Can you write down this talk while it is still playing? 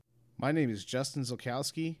My name is Justin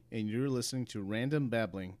Zolkowski, and you're listening to Random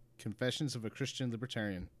Babbling, Confessions of a Christian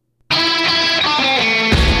Libertarian.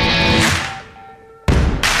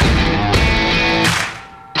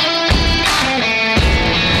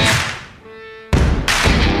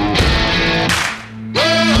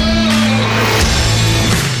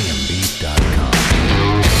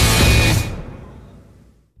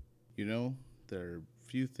 You know, there are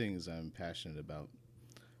few things I'm passionate about.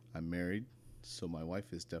 I'm married, so my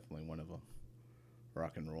wife is definitely one of them.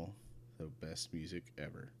 Rock and roll, the best music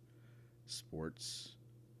ever. Sports,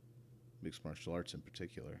 mixed martial arts in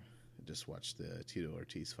particular. I just watched the Tito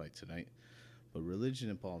Ortiz fight tonight. But religion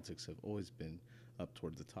and politics have always been up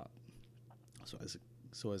toward the top.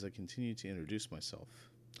 So as I continue to introduce myself,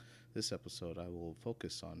 this episode I will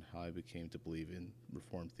focus on how I became to believe in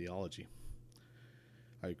Reformed theology.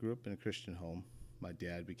 I grew up in a Christian home. My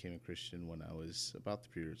dad became a Christian when I was about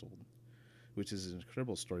 3 years old, which is an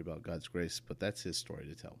incredible story about God's grace, but that's his story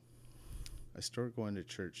to tell. I started going to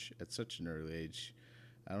church at such an early age,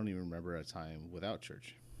 I don't even remember a time without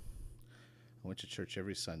church. I went to church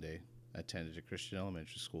every Sunday. I attended a Christian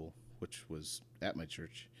elementary school, which was at my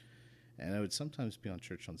church, and I would sometimes be on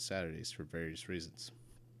church on Saturdays for various reasons.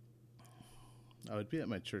 I would be at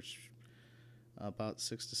my church about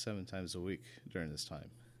 6 to 7 times a week during this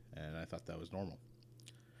time, and I thought that was normal.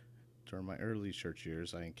 During my early church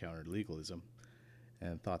years, I encountered legalism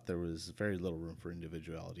and thought there was very little room for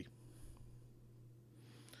individuality.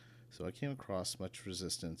 So I came across much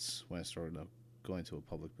resistance when I started going to a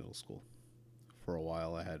public middle school. For a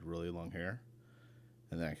while, I had really long hair,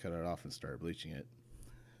 and then I cut it off and started bleaching it.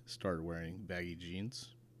 Started wearing baggy jeans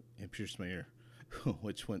and pierced my ear,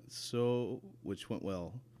 which went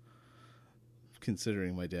well,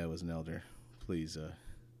 considering my dad was an elder. Please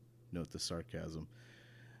note the sarcasm.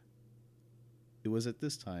 It was at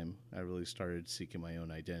this time I really started seeking my own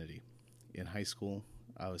identity. In high school,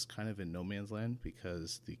 I was kind of in no man's land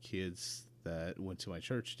because the kids that went to my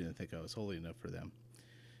church didn't think I was holy enough for them.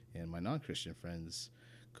 And my non-Christian friends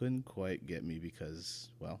couldn't quite get me because,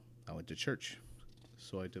 well, I went to church.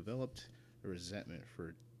 So I developed a resentment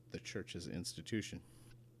for the church as an institution.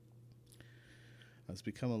 I was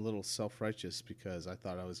become a little self-righteous because I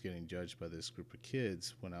thought I was getting judged by this group of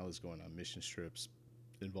kids when I was going on mission trips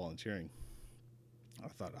and volunteering. I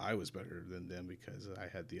thought I was better than them because I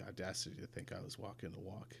had the audacity to think I was walking the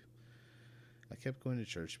walk. I kept going to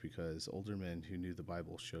church because older men who knew the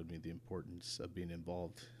Bible showed me the importance of being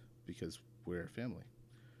involved because we're a family,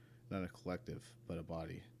 not a collective, but a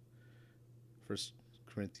body. 1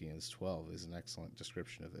 Corinthians 12 is an excellent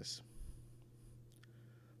description of this.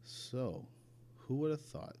 So, who would have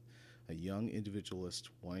thought a young individualist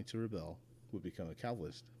wanting to rebel would become a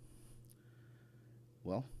Calvinist?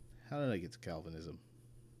 Well, how did I get to Calvinism?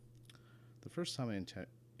 The first time I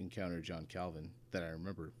encountered John Calvin that I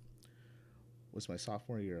remember was my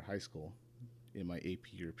sophomore year of high school in my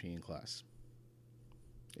AP European class.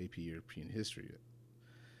 AP European History.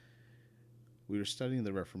 We were studying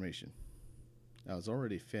the Reformation. I was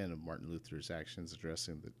already a fan of Martin Luther's actions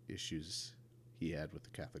addressing the issues he had with the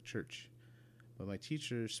Catholic Church, but my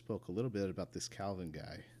teacher spoke a little bit about this Calvin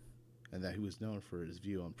guy and that he was known for his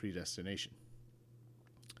view on predestination.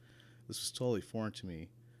 This was totally foreign to me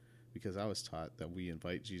because I was taught that we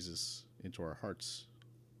invite Jesus into our hearts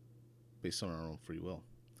based on our own free will.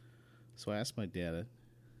 So I asked my dad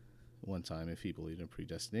one time if he believed in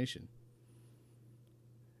predestination,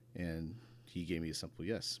 and he gave me a simple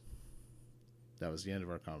yes. That was the end of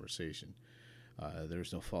our conversation. There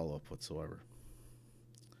was no follow-up whatsoever.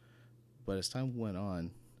 But as time went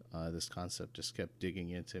on, this concept just kept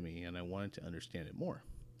digging into me, and I wanted to understand it more.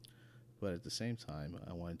 But at the same time,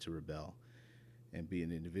 I wanted to rebel and be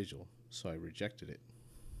an individual, so I rejected it.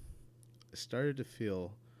 I started to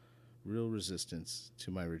feel real resistance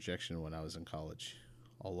to my rejection when I was in college.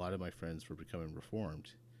 A lot of my friends were becoming reformed,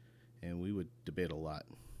 and we would debate a lot,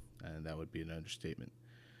 and that would be an understatement.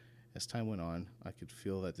 As time went on, I could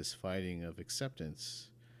feel that this fighting of acceptance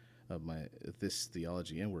of this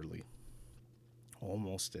theology inwardly,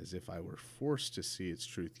 almost as if I were forced to see its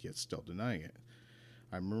truth yet still denying it.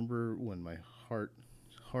 I remember when my hard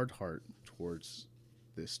heart towards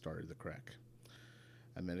this started to crack.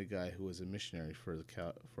 I met a guy who was a missionary for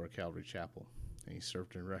a Calvary chapel, and he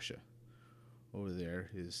served in Russia. Over there,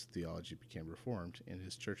 his theology became reformed, and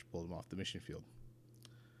his church pulled him off the mission field.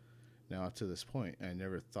 Now, up to this point, I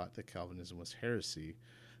never thought that Calvinism was heresy.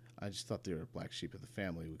 I just thought they were a black sheep of the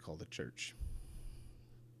family we called the church.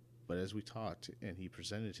 But as we talked and he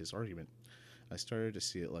presented his argument, I started to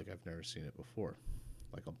see it like I've never seen it before,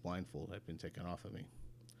 like a blindfold had been taken off of me.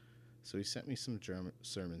 So he sent me some German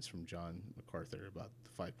sermons from John MacArthur about the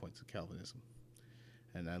 5 points of Calvinism,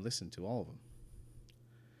 and I listened to all of them.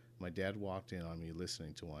 My dad walked in on me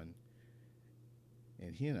listening to one,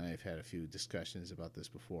 and he and I have had a few discussions about this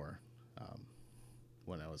before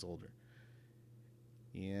when I was older.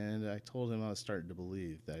 And I told him I was starting to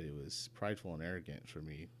believe that it was prideful and arrogant for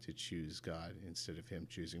me to choose God instead of him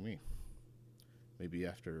choosing me. Maybe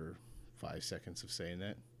after 5 seconds of saying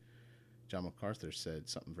that, John MacArthur said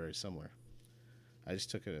something very similar. I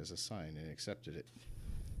just took it as a sign and accepted it.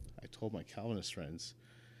 I told my Calvinist friends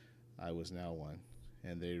I was now one,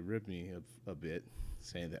 and they ribbed me a bit,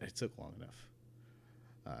 saying that it took long enough.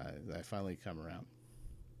 I finally come around.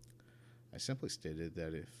 I simply stated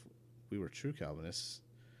that if we were true Calvinists,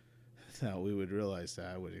 that we would realize that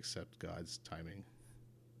I would accept God's timing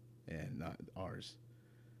and not ours.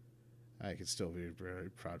 I could still be very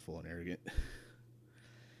prideful and arrogant.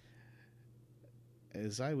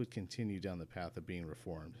 As I would continue down the path of being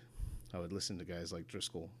reformed, I would listen to guys like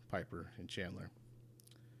Driscoll, Piper, and Chandler.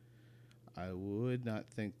 I would not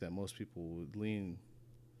think that most people would lean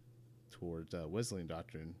toward Wesleyan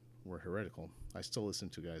doctrine were heretical. I still listen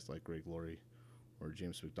to guys like Greg Laurie or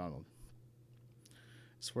James MacDonald.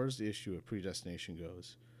 As far as the issue of predestination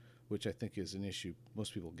goes, which I think is an issue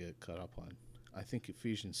most people get caught up on, I think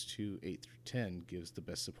Ephesians 2:8-10 gives the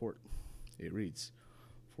best support. It reads,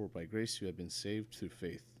 "For by grace you have been saved through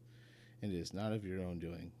faith, and it is not of your own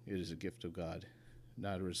doing. It is a gift of God,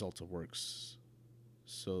 not a result of works,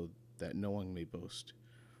 so that no one may boast.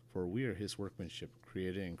 For we are his workmanship,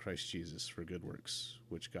 created in Christ Jesus for good works,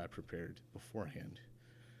 which God prepared beforehand,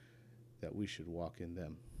 that we should walk in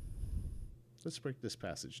them." Let's break this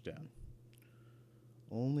passage down.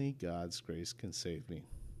 Only God's grace can save me,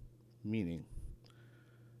 meaning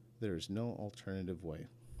there is no alternative way.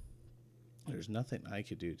 There's nothing I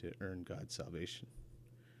could do to earn God's salvation.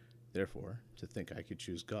 Therefore, to think I could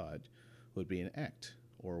choose God would be an act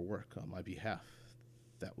or work on my behalf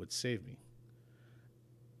that would save me.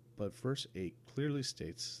 But verse 8 clearly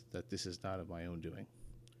states that this is not of my own doing.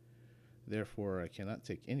 Therefore, I cannot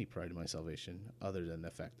take any pride in my salvation other than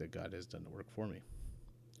the fact that God has done the work for me.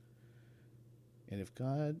 And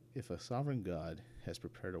if a sovereign God has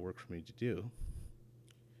prepared a work for me to do,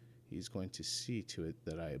 he's going to see to it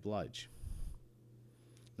that I oblige.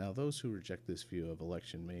 Now, those who reject this view of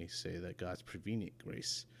election may say that God's prevenient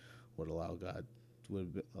grace would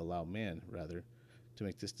allow man to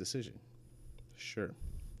make this decision. Sure,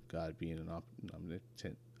 God being an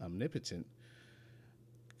omnipotent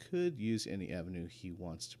could use any avenue he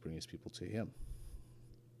wants to bring his people to him.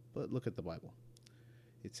 But look at the Bible.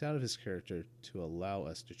 It's out of his character to allow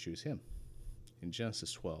us to choose him. In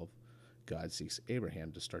Genesis 12, God seeks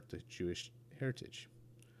Abraham to start the Jewish heritage.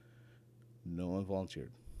 No one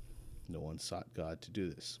volunteered. No one sought God to do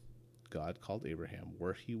this. God called Abraham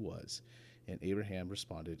where he was, and Abraham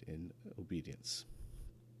responded in obedience.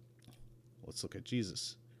 Let's look at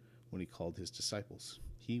Jesus. When he called his disciples,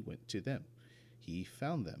 he went to them. He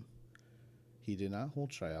found them. He did not hold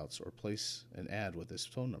tryouts or place an ad with his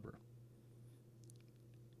phone number.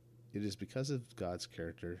 It is because of God's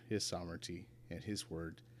character, his sovereignty, and his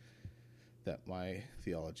word that my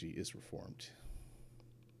theology is reformed.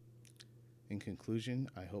 In conclusion,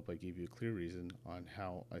 I hope I gave you a clear reason on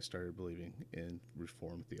how I started believing in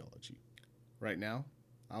Reformed theology. Right now,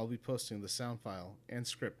 I'll be posting the sound file and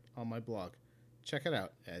script on my blog. Check it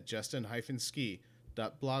out at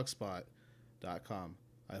justin-ski.blogspot.com.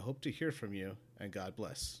 I hope to hear from you, and God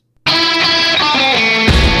bless.